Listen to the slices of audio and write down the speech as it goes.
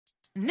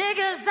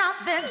Niggas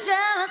out there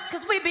jealous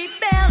cause we be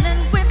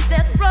bailing with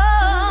death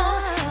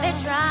row. They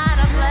try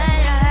to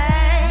play a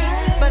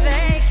hate, but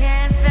they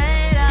can't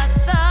fade us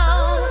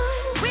though.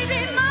 We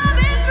be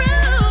mobbing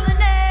through the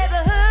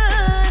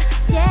neighborhood,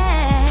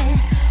 yeah,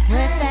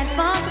 with that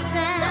funky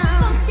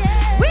sound.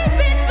 We've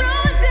been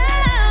throwing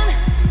down.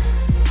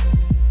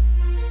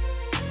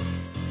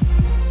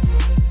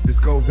 This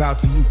goes out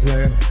to you,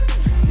 player.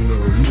 You know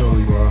who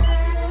you are.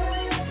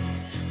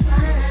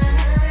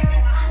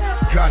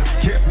 Gotta be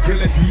careful, can't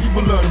let the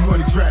evil of the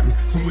money trap me.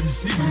 So when you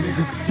see me,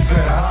 nigga, you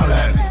better holler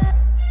at me.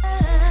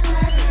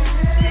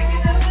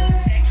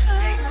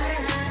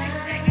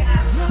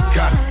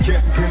 Gotta be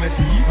careful, can't let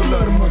the evil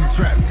of the money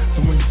trap me.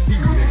 So when you see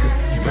me, nigga,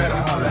 you better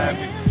holler at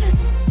me.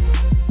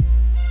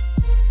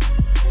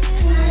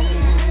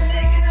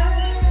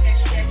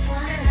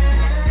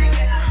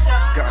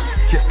 Gotta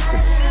be careful,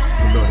 can't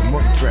let the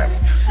money trap me.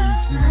 When you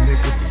see me,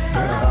 nigga, you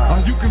better holler.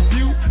 Are you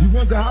confused? You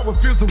wonder how it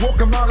feels to walk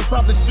him out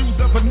inside the shoes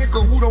of a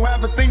nigga who don't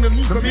have a thing to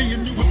lose. To me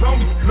and you was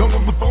homies. No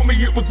one before me,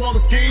 it was all a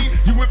scheme.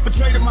 You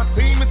infiltrated my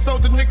team and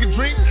sold the nigga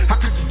dreams. How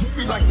could you do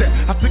me like that?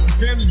 I took your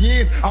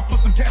family in. I put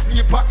some cash in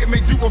your pocket,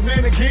 made you a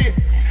man again.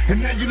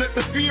 And now you let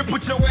the fear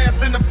put your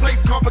ass in a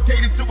place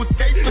complicated to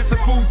escape. It's a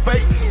fool's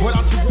fate.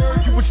 Without your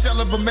word, you a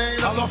shell of a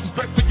man. I lost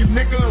respect for you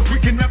niggas. We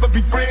can never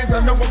be friends. I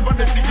know I'm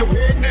running through your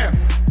head now.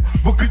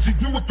 What could you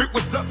do if it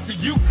was up to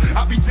you?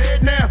 I'll be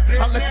dead now.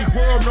 I let the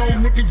world know,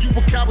 nigga, you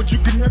a coward. You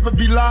can never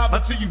be live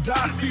until you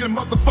die. See the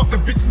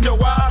motherfucking bitch in your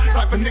eye.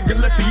 Type of nigga,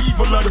 let the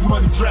evil of the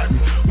money trap me.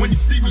 When you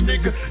see me,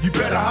 nigga, you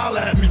better holler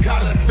at me.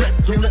 Gotta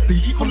respect, can't let the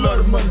evil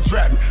of the money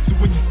trap me. So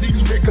when you see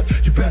me, nigga,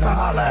 you better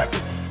holler at me.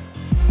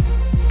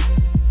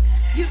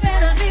 You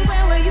better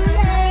beware where you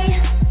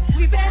lay.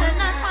 We better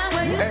not find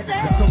where you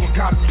stay. So I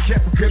gotta be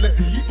careful, can't let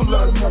the evil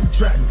of the money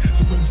trap me.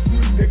 So when you see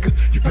me,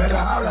 nigga, you better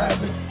holler at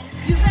me.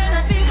 You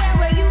better beware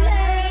where you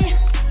lay.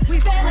 We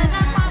better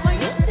not find where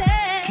you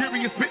stay.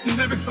 Curious, spitting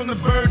lyrics on the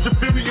verge of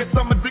furious.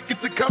 I'm addicted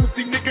to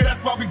currency, nigga,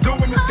 that's why we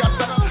doing this. Got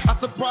set up. I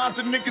surprised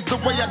the niggas the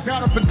way I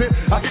got up, and then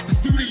I hit the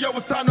studio.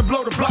 It's time to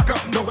blow the block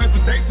up. No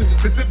hesitation.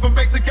 This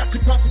information got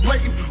you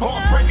contemplating.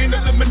 Heartbreaking,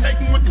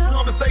 eliminating with this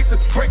conversation.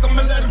 Break them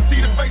and let them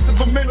see the face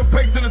of a mental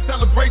pace in a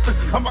celebration.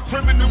 I'm a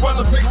criminal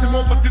elevation,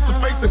 more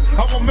participation.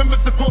 I want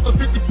members across the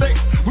 50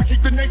 states. We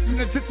keep the nation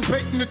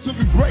anticipating until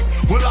we break.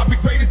 Will I be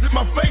great? Is it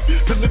my fate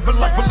to live a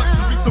life of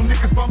luxury? Some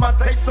niggas buy my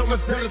tape, so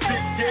much jealousy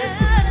and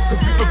scared. So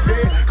be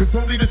prepared, cause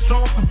only the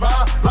strong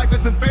survive. Life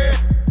isn't fair.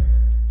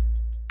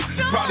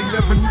 Probably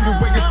never knew the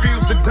way it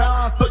feels to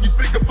die. So you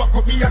think a fuck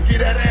with me, I get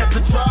that ass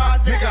and try.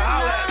 Nigga,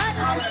 holla at me.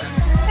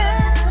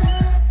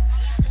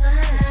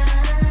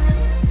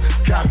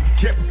 Gotta be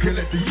careful, can't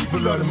let the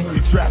evil of the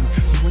money trap me.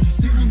 So when you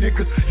see me,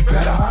 nigga, you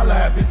better holla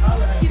at me.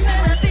 You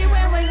better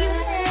beware where you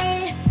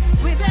lay.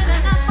 We better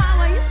not find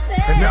where you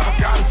stay. And now I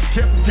gotta be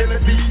careful, can't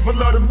let the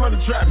evil of the money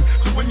trap me.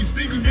 So when you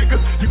see me, nigga,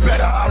 you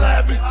better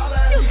holla at me.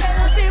 You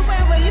better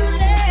beware where you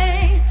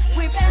lay.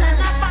 We better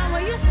not find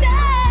where you stay.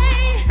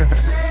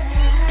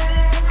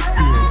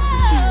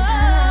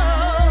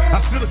 I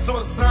should've saw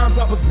the signs,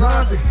 I was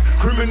blinded.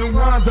 Criminal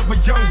minds of a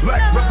young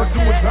black brother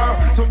doing time.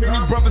 So many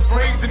brothers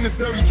framed in this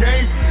very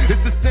game.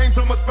 It's a shame,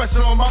 so much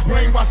pressure on my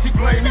brain. Why she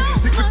blame me?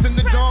 Secrets in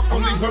the dark,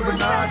 only her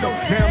and I know.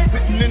 Now I'm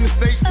sitting in the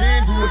state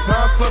pen doing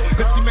time slip.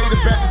 Cause she made a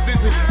bad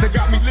decision that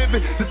got me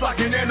living just like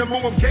an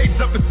animal. I'm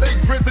caged up in state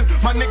prison.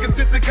 My niggas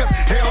dissing cause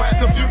hell had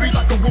the fury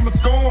like a woman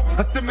scorn.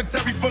 A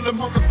cemetery full of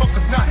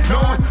motherfuckers not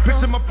knowing.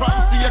 Picture my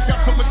privacy, I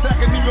got so much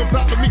agony on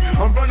top of me.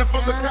 I'm running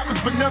from the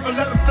cops, but never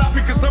let them stop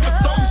me cause I'm a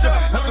soldier.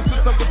 Ever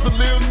since I was a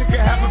little nigga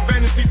having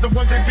fantasies of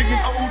one day being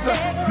older.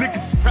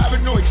 Niggas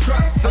paranoid,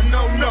 trust, I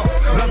know, no.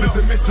 Love is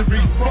a mystery,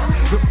 fuck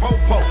the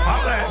popo,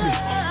 holla at me.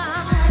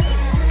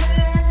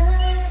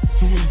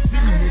 So when you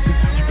see me, nigga,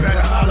 you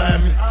better holla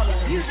at me.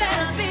 You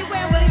better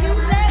beware where you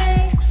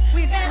lay.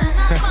 We better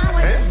not find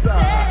where you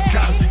stay.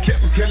 Gotta be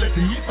careful, can't let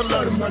the evil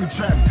of the money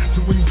trap me.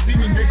 So when you see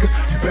me, nigga,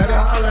 you better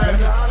holla at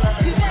me.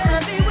 You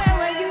better beware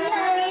where you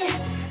lay.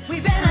 We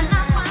better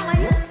not find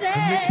where you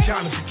stay.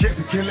 Gotta be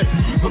careful, can't let the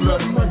evil of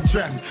the money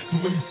trap me. So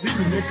when you see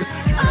me, nigga,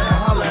 you better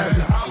holla at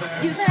me.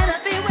 You better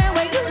beware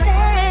where you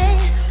lay.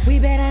 We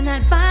better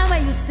not find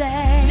where you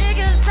stay.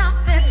 Niggas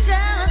out there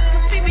jealous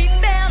cause we be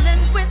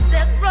bailing with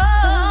that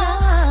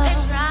road. They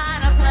try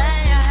to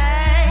play a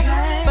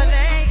hate, but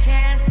they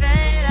can't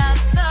fade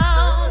us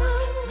though.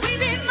 We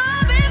be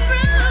mobbing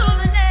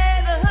through the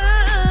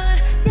neighborhood,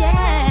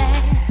 yeah,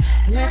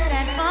 with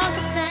that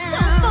funky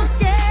sound.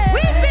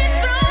 We've been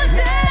throwing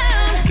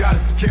down. Gotta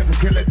be careful,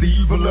 can't let the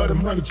evil of the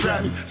money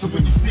trap me. So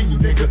when you see me,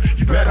 nigga,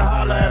 you better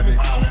holla at me.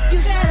 You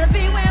better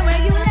beware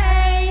where you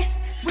lay.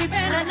 We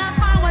better not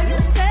find where you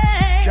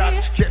stay. Gotta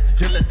be careful,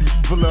 can't let the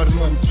evil of the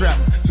money trap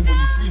me. So when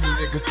you see me,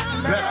 nigga,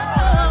 you better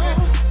holla at me.